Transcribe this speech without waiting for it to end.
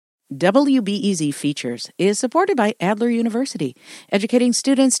WBEZ Features is supported by Adler University, educating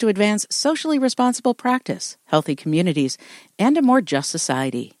students to advance socially responsible practice, healthy communities, and a more just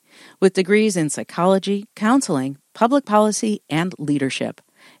society. With degrees in psychology, counseling, public policy, and leadership.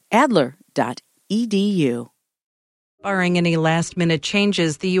 Adler.edu. Barring any last-minute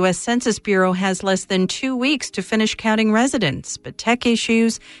changes, the U.S. Census Bureau has less than 2 weeks to finish counting residents. But tech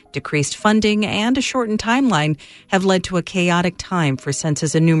issues, decreased funding, and a shortened timeline have led to a chaotic time for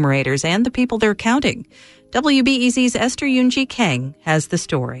census enumerators and the people they're counting. WBEZ's Esther Yoon-Ji Kang has the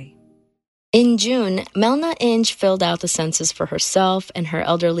story. In June, Melna Inge filled out the census for herself and her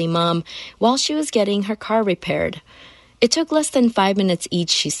elderly mom while she was getting her car repaired. It took less than 5 minutes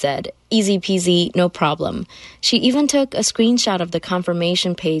each, she said. Easy peasy, no problem. She even took a screenshot of the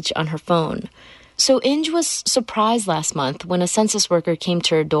confirmation page on her phone. So Inge was surprised last month when a census worker came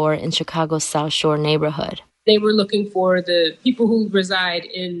to her door in Chicago's South Shore neighborhood. They were looking for the people who reside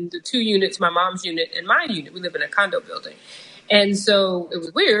in the 2 units, my mom's unit and my unit. We live in a condo building. And so it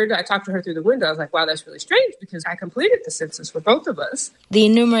was weird. I talked to her through the window. I was like, wow, that's really strange because I completed the census for both of us. The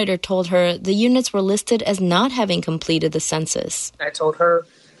enumerator told her the units were listed as not having completed the census. I told her,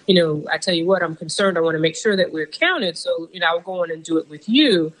 I tell you what, I'm concerned. I want to make sure that we're counted. So, I'll go on and do it with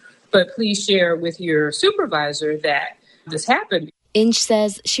you. But please share with your supervisor that this happened. Inge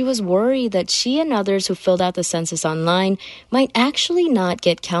says she was worried that she and others who filled out the census online might actually not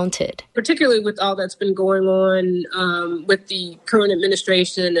get counted. Particularly with all that's been going on with the current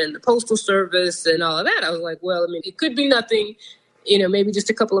administration and the Postal Service and all of that. I was like, well, it could be nothing, maybe just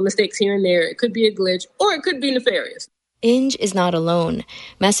a couple of mistakes here and there. It could be a glitch or it could be nefarious. Inge is not alone.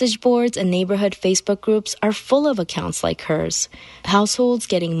 Message boards and neighborhood Facebook groups are full of accounts like hers. Households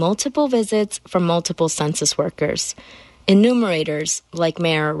getting multiple visits from multiple census workers. Enumerators like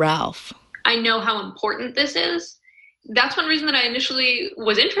Mayor Ralph. I know how important this is. That's one reason that I initially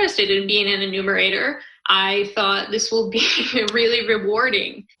was interested in being an enumerator. I thought this will be really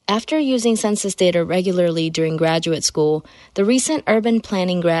rewarding. After using census data regularly during graduate school, the recent urban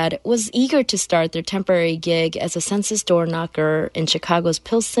planning grad was eager to start their temporary gig as a census door knocker in Chicago's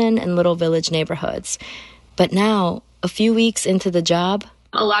Pilsen and Little Village neighborhoods. But now, a few weeks into the job,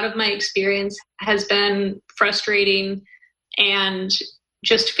 a lot of my experience has been frustrating and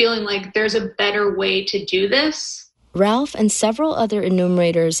just feeling like there's a better way to do this. Ralph and several other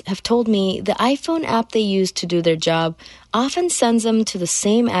enumerators have told me the iPhone app they use to do their job often sends them to the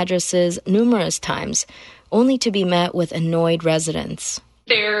same addresses numerous times, only to be met with annoyed residents.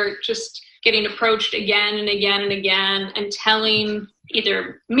 They're just getting approached again and again and again and telling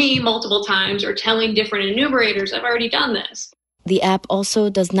either me multiple times or telling different enumerators, I've already done this. The app also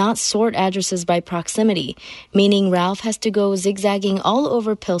does not sort addresses by proximity, meaning Ralph has to go zigzagging all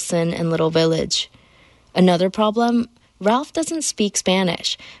over Pilsen and Little Village. Another problem, Ralph doesn't speak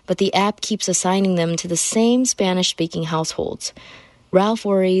Spanish, but the app keeps assigning them to the same Spanish-speaking households. Ralph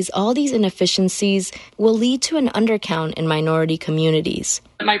worries all these inefficiencies will lead to an undercount in minority communities.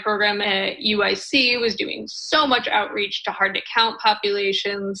 My program at UIC was doing so much outreach to hard-to-count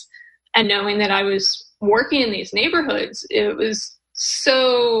populations, and knowing that I was working in these neighborhoods, it was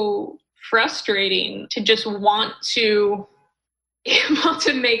so frustrating to just want to be able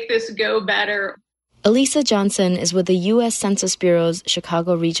to make this go better. Elisa Johnson is with the U.S. Census Bureau's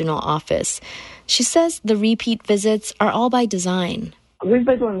Chicago Regional Office. She says the repeat visits are all by design. We've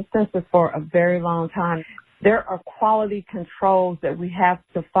been doing the census for a very long time. There are quality controls that we have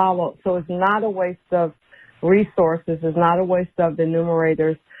to follow, so it's not a waste of resources. It's not a waste of the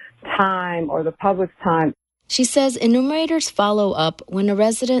enumerators' time or the public's time. She says enumerators follow up when a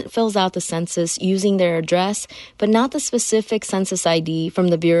resident fills out the census using their address, but not the specific census ID from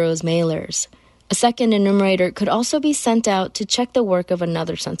the Bureau's mailers. A second enumerator could also be sent out to check the work of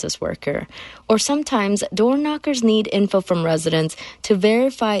another census worker. Or sometimes door knockers need info from residents to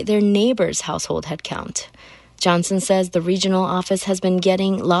verify their neighbor's household headcount. Johnson says the regional office has been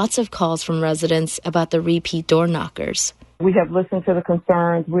getting lots of calls from residents about the repeat door knockers. We have listened to the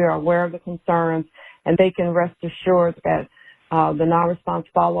concerns. We are aware of the concerns, and they can rest assured that the non-response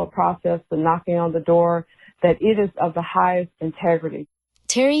follow-up process, the knocking on the door, that it is of the highest integrity.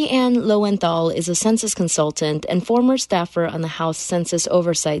 Terry Ann Lowenthal is a census consultant and former staffer on the House Census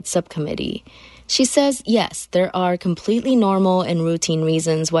Oversight Subcommittee. She says, yes, there are completely normal and routine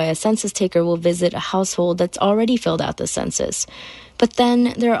reasons why a census taker will visit a household that's already filled out the census. But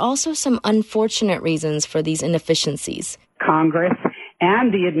then there are also some unfortunate reasons for these inefficiencies. Congress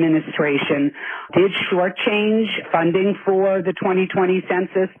and the administration did shortchange funding for the 2020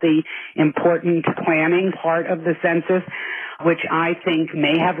 census, the important planning part of the census, which I think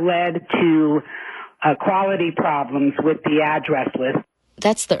may have led to quality problems with the address list.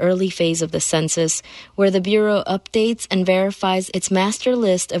 That's the early phase of the census, where the Bureau updates and verifies its master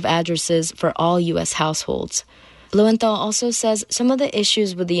list of addresses for all U.S. households. Lowenthal also says some of the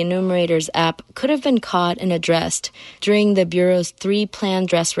issues with the Enumerators app could have been caught and addressed during the Bureau's 3 planned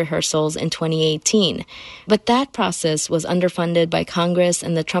dress rehearsals in 2018. But that process was underfunded by Congress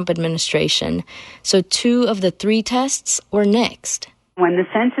and the Trump administration, so 2 of the 3 tests were nixed. When the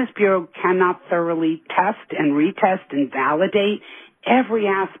Census Bureau cannot thoroughly test and retest and validate every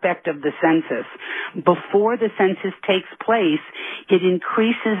aspect of the census before the census takes place, it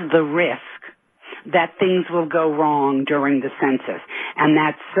increases the risk that things will go wrong during the census, and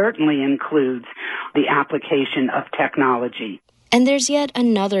that certainly includes the application of technology. And there's yet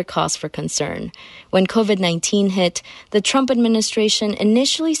another cause for concern. When COVID-19 hit, the Trump administration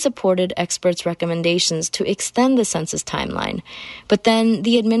initially supported experts' recommendations to extend the census timeline. But then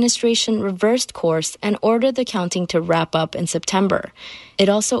the administration reversed course and ordered the counting to wrap up in September. It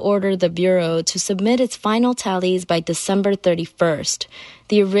also ordered the Bureau to submit its final tallies by December 31st,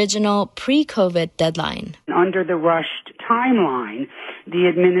 the original pre-COVID deadline. Under the rushed timeline, the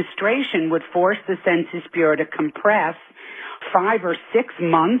administration would force the Census Bureau to compress 5 or 6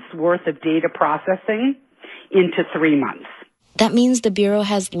 months worth of data processing into 3 months. That means the Bureau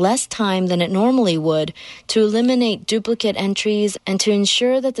has less time than it normally would to eliminate duplicate entries and to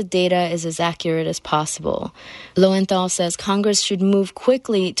ensure that the data is as accurate as possible. Lowenthal says Congress should move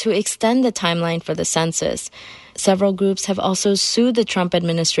quickly to extend the timeline for the census. Several groups have also sued the Trump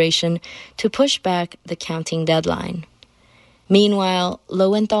administration to push back the counting deadline. Meanwhile,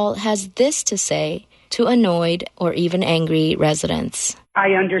 Lowenthal has this to say to annoyed or even angry residents.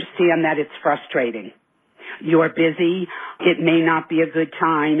 I understand that it's frustrating. You're busy, it may not be a good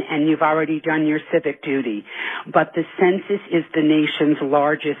time, and you've already done your civic duty. But the census is the nation's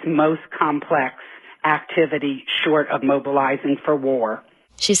largest, most complex activity short of mobilizing for war.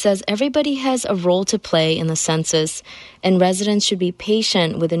 She says everybody has a role to play in the census, and residents should be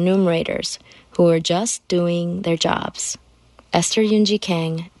patient with enumerators who are just doing their jobs. Esther Yoon-Ji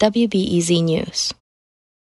Kang, WBEZ News.